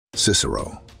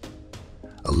Cicero,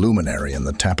 a luminary in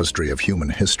the tapestry of human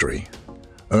history,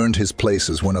 earned his place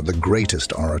as one of the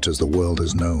greatest orators the world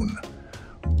has known.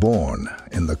 Born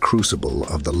in the crucible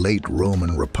of the late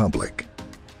Roman Republic,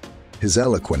 his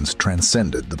eloquence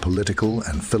transcended the political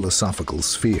and philosophical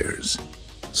spheres.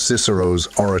 Cicero's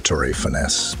oratory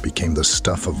finesse became the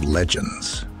stuff of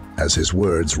legends, as his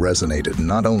words resonated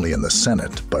not only in the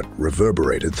Senate but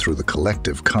reverberated through the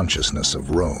collective consciousness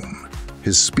of Rome.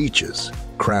 His speeches,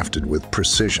 crafted with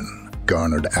precision,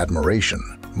 garnered admiration,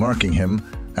 marking him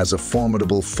as a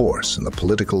formidable force in the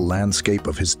political landscape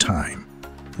of his time.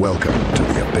 Welcome to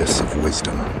the abyss of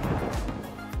wisdom.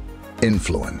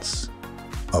 Influence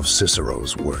of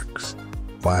Cicero's works.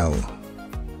 While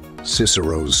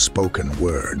Cicero's spoken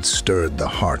words stirred the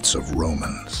hearts of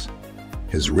Romans,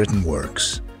 his written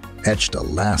works etched a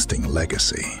lasting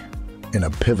legacy. In a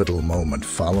pivotal moment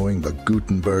following the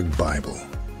Gutenberg Bible,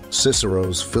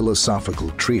 Cicero's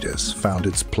philosophical treatise found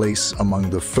its place among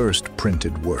the first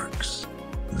printed works.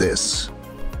 This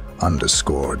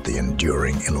underscored the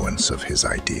enduring influence of his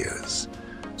ideas,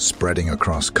 spreading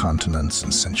across continents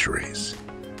and centuries.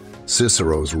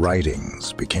 Cicero's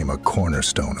writings became a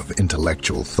cornerstone of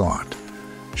intellectual thought,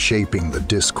 shaping the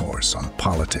discourse on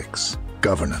politics,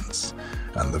 governance,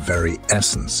 and the very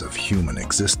essence of human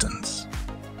existence.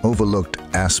 Overlooked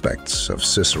aspects of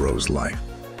Cicero's life.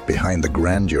 Behind the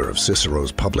grandeur of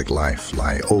Cicero's public life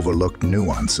lie overlooked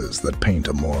nuances that paint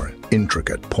a more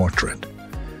intricate portrait.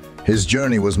 His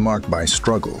journey was marked by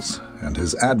struggles, and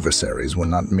his adversaries were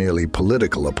not merely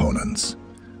political opponents,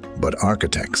 but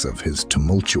architects of his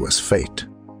tumultuous fate.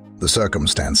 The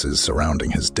circumstances surrounding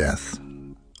his death,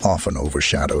 often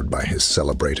overshadowed by his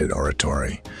celebrated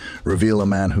oratory, reveal a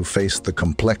man who faced the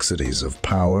complexities of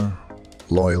power,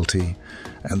 loyalty,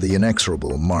 and the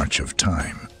inexorable march of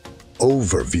time.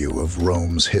 Overview of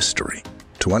Rome's history.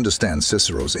 To understand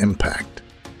Cicero's impact,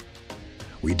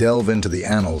 we delve into the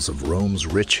annals of Rome's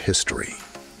rich history.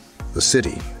 The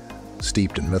city,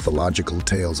 steeped in mythological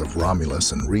tales of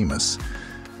Romulus and Remus,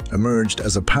 emerged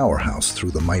as a powerhouse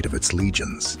through the might of its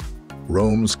legions.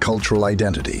 Rome's cultural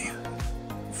identity,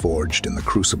 forged in the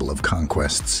crucible of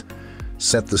conquests,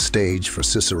 set the stage for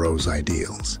Cicero's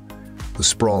ideals. The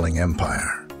sprawling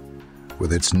empire,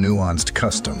 with its nuanced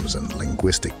customs and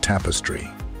linguistic tapestry,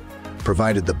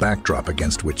 provided the backdrop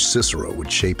against which Cicero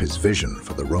would shape his vision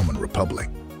for the Roman Republic.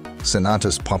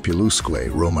 Senatus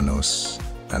Populusque Romanus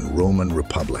and Roman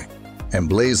Republic.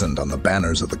 Emblazoned on the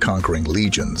banners of the conquering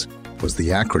legions was the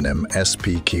acronym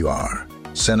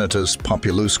SPQR, Senatus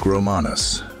Populusque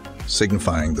Romanus,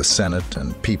 signifying the Senate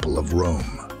and people of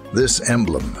Rome. This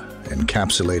emblem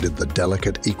encapsulated the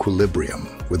delicate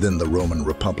equilibrium within the Roman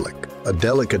Republic, a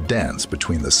delicate dance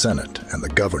between the Senate and the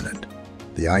governed.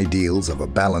 The ideals of a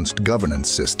balanced governance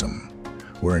system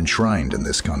were enshrined in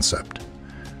this concept,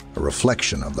 a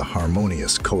reflection of the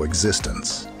harmonious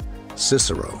coexistence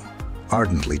Cicero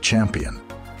ardently championed.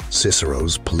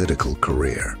 Cicero's political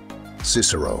career.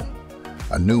 Cicero,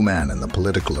 a new man in the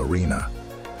political arena,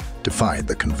 defied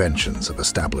the conventions of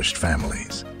established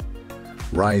families,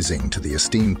 rising to the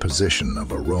esteemed position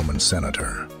of a Roman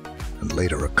senator and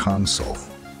later a consul.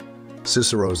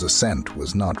 Cicero's ascent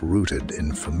was not rooted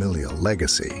in familial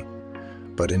legacy,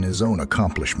 but in his own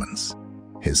accomplishments.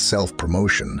 His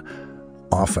self-promotion,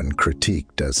 often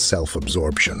critiqued as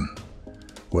self-absorption,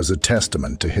 was a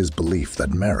testament to his belief that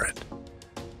merit,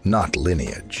 not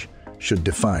lineage, should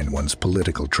define one's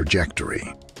political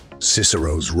trajectory.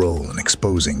 Cicero's role in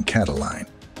exposing Catiline.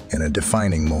 In a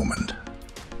defining moment,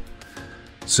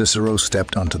 Cicero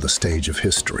stepped onto the stage of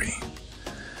history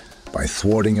by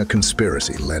thwarting a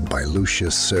conspiracy led by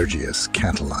Lucius Sergius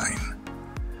Catiline.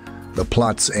 The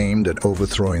plots aimed at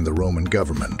overthrowing the Roman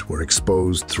government were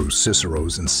exposed through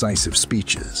Cicero's incisive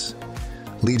speeches,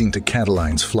 leading to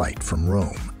Catiline's flight from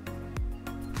Rome.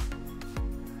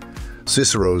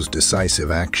 Cicero's decisive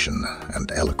action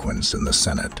and eloquence in the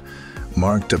Senate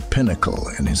marked a pinnacle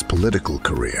in his political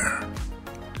career,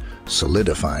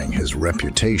 solidifying his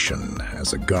reputation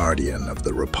as a guardian of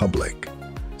the Republic.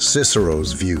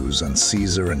 Cicero's views on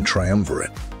Caesar and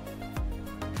triumvirate.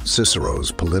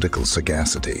 Cicero's political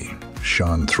sagacity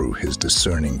shone through his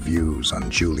discerning views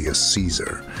on Julius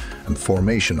Caesar and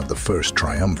formation of the first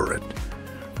triumvirate.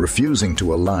 Refusing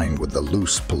to align with the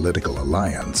loose political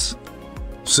alliance,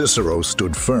 Cicero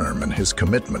stood firm in his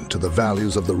commitment to the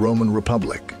values of the Roman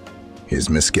Republic. His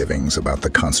misgivings about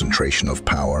the concentration of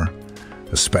power,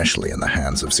 especially in the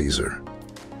hands of Caesar,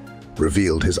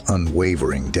 revealed his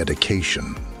unwavering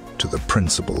dedication to the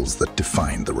principles that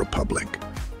defined the Republic.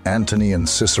 Antony and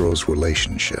Cicero's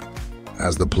relationship.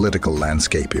 As the political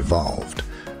landscape evolved,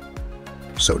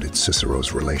 so did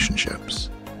Cicero's relationships.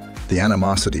 The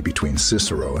animosity between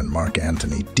Cicero and Mark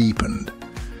Antony deepened,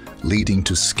 leading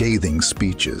to scathing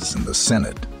speeches in the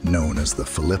Senate known as the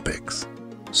Philippics.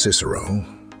 Cicero,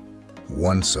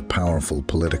 once a powerful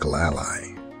political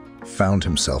ally, found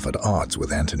himself at odds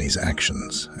with Antony's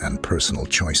actions and personal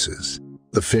choices.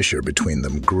 The fissure between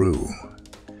them grew,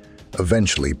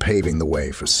 eventually paving the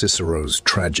way for Cicero's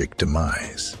tragic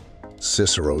demise.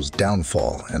 Cicero's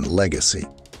downfall and legacy.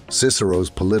 Cicero's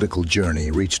political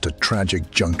journey reached a tragic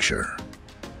juncture,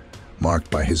 marked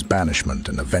by his banishment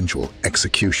and eventual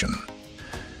execution.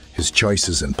 His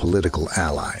choices in political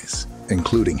allies,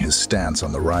 including his stance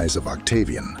on the rise of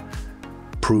Octavian,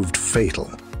 proved fatal.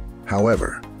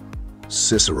 However,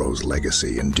 Cicero's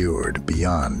legacy endured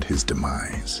beyond his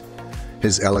demise.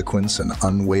 His eloquence and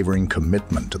unwavering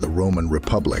commitment to the Roman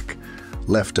Republic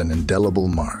left an indelible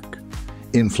mark,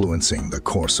 influencing the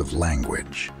course of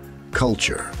language,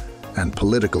 culture, and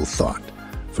political thought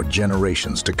for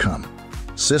generations to come.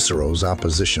 Cicero's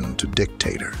opposition to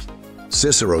dictators.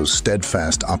 Cicero's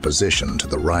steadfast opposition to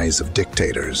the rise of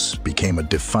dictators became a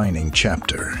defining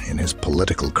chapter in his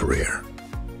political career.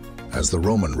 As the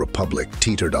Roman Republic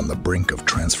teetered on the brink of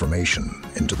transformation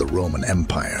into the Roman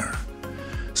Empire,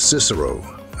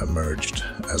 Cicero emerged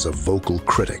as a vocal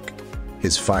critic.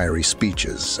 His fiery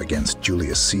speeches against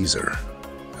Julius Caesar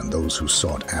and those who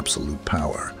sought absolute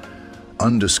power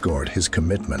underscored his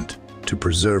commitment to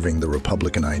preserving the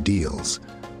Republican ideals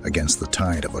against the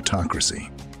tide of autocracy.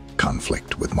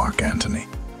 Conflict with Mark Antony.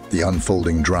 The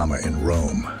unfolding drama in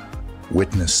Rome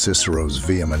witnessed Cicero's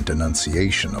vehement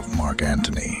denunciation of Mark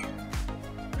Antony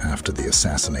after the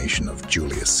assassination of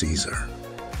Julius Caesar.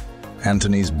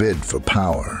 Antony's bid for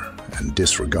power and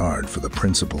disregard for the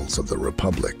principles of the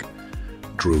Republic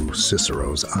drew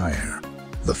Cicero's ire.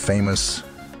 The famous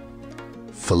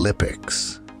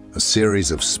Philippics, a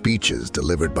series of speeches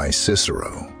delivered by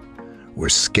Cicero, were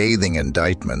scathing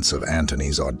indictments of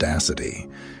Antony's audacity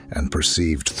and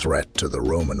perceived threat to the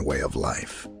Roman way of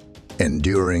life.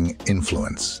 Enduring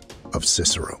influence of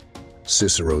Cicero.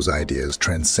 Cicero's ideas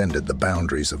transcended the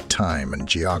boundaries of time and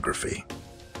geography.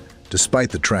 Despite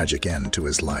the tragic end to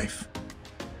his life,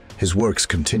 his works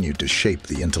continued to shape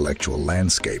the intellectual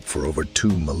landscape for over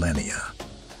 2 millennia.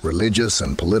 Religious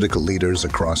and political leaders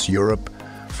across Europe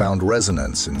found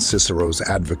resonance in Cicero's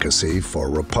advocacy for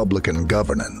republican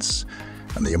governance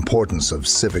and the importance of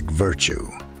civic virtue.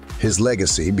 His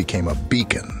legacy became a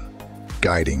beacon,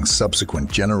 guiding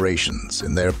subsequent generations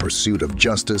in their pursuit of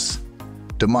justice,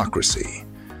 democracy,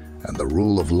 and the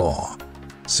rule of law.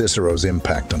 Cicero's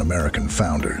impact on American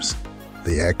founders.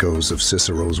 The echoes of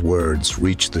Cicero's words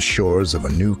reached the shores of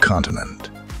a new continent,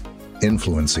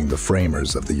 influencing the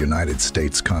framers of the United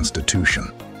States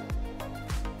Constitution.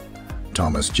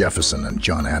 Thomas Jefferson and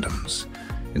John Adams,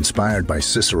 inspired by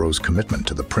Cicero's commitment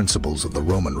to the principles of the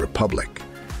Roman Republic,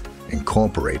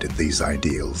 incorporated these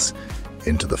ideals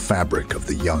into the fabric of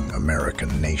the young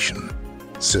American nation.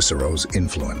 Cicero's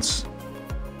influence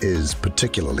is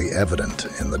particularly evident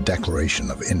in the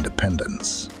Declaration of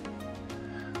Independence,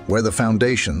 where the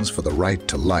foundations for the right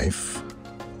to life,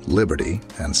 liberty,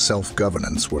 and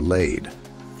self-governance were laid.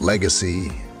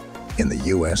 Legacy in the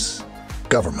U.S.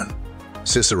 government.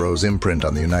 Cicero's imprint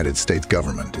on the United States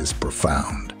government is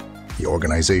profound. The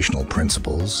organizational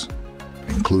principles,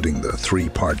 including the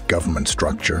 3-part government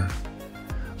structure,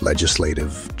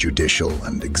 legislative, judicial,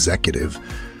 and executive,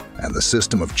 and the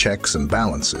system of checks and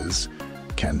balances,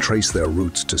 can trace their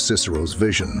roots to Cicero's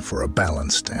vision for a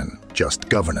balanced and just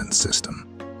governance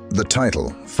system. The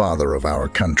title, Father of Our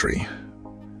Country,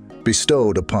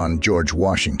 bestowed upon George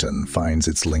Washington, finds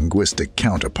its linguistic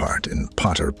counterpart in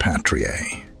Pater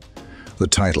Patriae, the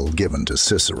title given to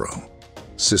Cicero.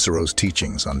 Cicero's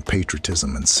teachings on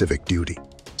patriotism and civic duty.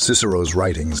 Cicero's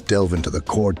writings delve into the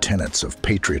core tenets of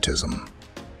patriotism,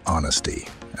 honesty,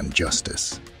 and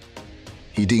justice.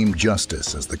 He deemed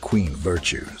justice as the queen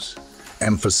virtues,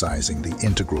 emphasizing the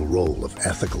integral role of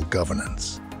ethical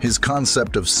governance. His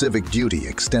concept of civic duty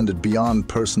extended beyond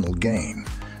personal gain,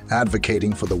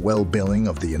 advocating for the well-being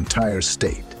of the entire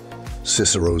state.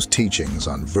 Cicero's teachings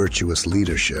on virtuous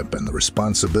leadership and the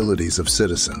responsibilities of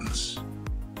citizens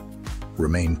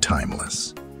remain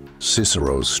timeless.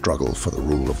 Cicero's struggle for the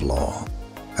rule of law.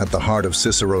 At the heart of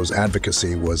Cicero's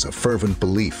advocacy was a fervent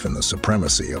belief in the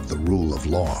supremacy of the rule of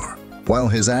law. While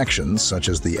his actions, such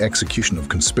as the execution of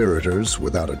conspirators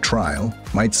without a trial,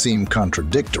 might seem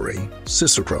contradictory,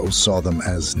 Cicero saw them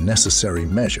as necessary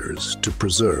measures to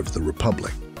preserve the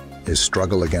republic. His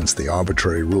struggle against the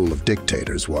arbitrary rule of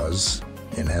dictators was,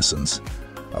 in essence,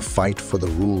 a fight for the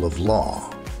rule of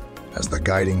law as the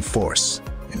guiding force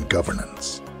in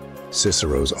governance.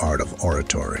 Cicero's art of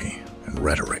oratory and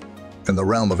rhetoric. In the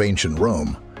realm of ancient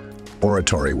Rome,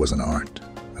 oratory was an art,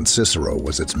 and Cicero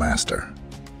was its master.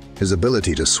 His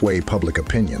ability to sway public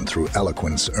opinion through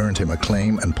eloquence earned him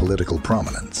acclaim and political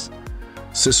prominence.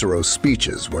 Cicero's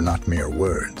speeches were not mere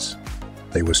words.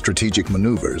 They were strategic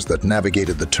maneuvers that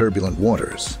navigated the turbulent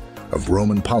waters of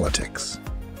Roman politics.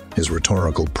 His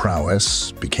rhetorical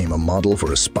prowess became a model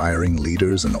for aspiring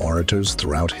leaders and orators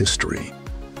throughout history.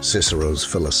 Cicero's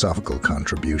philosophical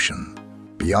contribution.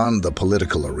 Beyond the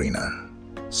political arena,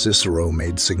 Cicero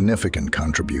made significant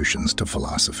contributions to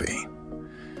philosophy.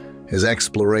 His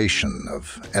exploration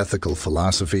of ethical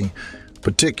philosophy,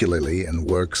 particularly in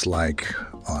works like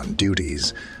On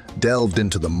Duties, delved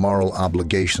into the moral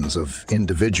obligations of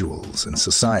individuals and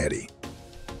society.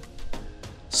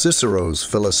 Cicero's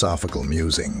philosophical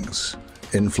musings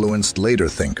influenced later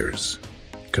thinkers,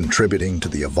 contributing to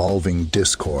the evolving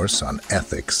discourse on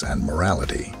ethics and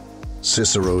morality.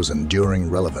 Cicero's enduring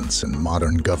relevance in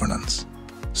modern governance.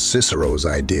 Cicero's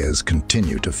ideas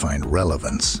continue to find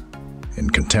relevance in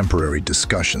contemporary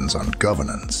discussions on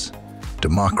governance,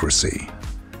 democracy,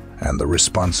 and the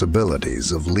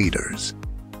responsibilities of leaders.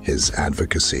 His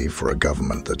advocacy for a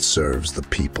government that serves the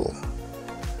people,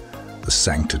 the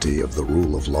sanctity of the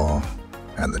rule of law,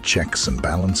 and the checks and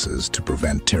balances to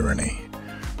prevent tyranny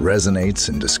resonates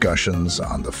in discussions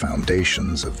on the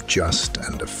foundations of just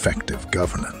and effective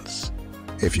governance.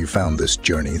 If you found this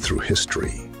journey through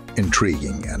history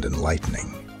intriguing and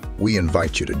enlightening, we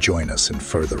invite you to join us in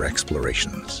further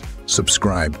explorations.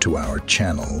 Subscribe to our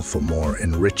channel for more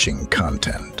enriching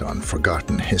content on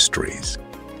forgotten histories,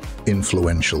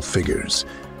 influential figures,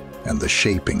 and the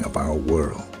shaping of our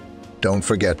world. Don't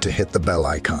forget to hit the bell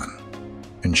icon,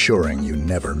 ensuring you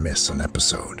never miss an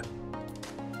episode.